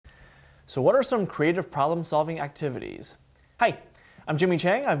So what are some creative problem-solving activities? Hi, I'm Jimmy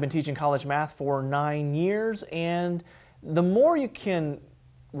Chang. I've been teaching college math for 9 years, and the more you can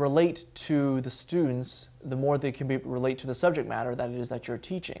relate to the students, the more they can relate to the subject matter that it is that you're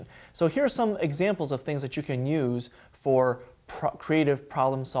teaching. So here are some examples of things that you can use for creative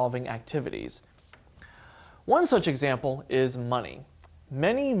problem-solving activities. One such example is money.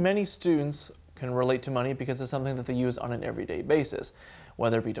 Many students can relate to money because it's something that they use on an everyday basis,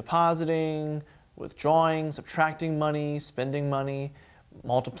 whether it be depositing, withdrawing, subtracting money, spending money,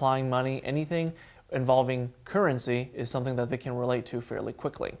 multiplying money. Anything involving currency is something that they can relate to fairly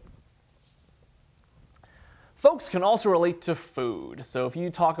quickly. Folks can also relate to food. So if you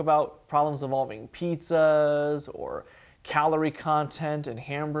talk about problems involving pizzas or calorie content in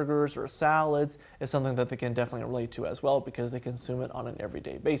hamburgers or salads, it's something that they can definitely relate to as well because they consume it on an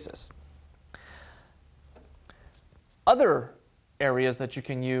everyday basis. Other areas that you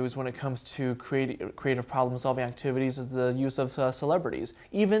can use when it comes to creative problem-solving activities is the use of celebrities.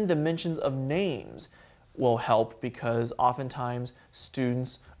 Even the mentions of names will help because oftentimes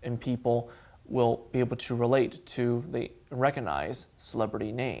students and people will be able to relate to, they recognize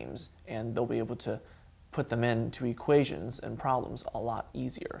celebrity names, and they'll be able to put them into equations and problems a lot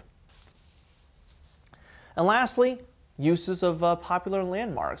easier. And lastly, uses of popular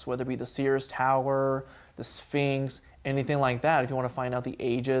landmarks, whether it be the Sears Tower, the Sphinx, anything like that. If you want to find out the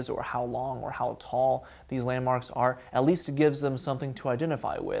ages or how long or how tall these landmarks are, at least it gives them something to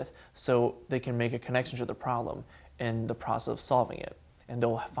identify with so they can make a connection to the problem in the process of solving it. And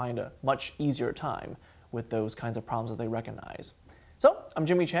they'll find a much easier time with those kinds of problems that they recognize. So I'm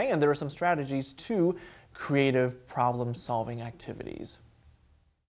Jimmy Chang, and there are some strategies to creative problem-solving activities.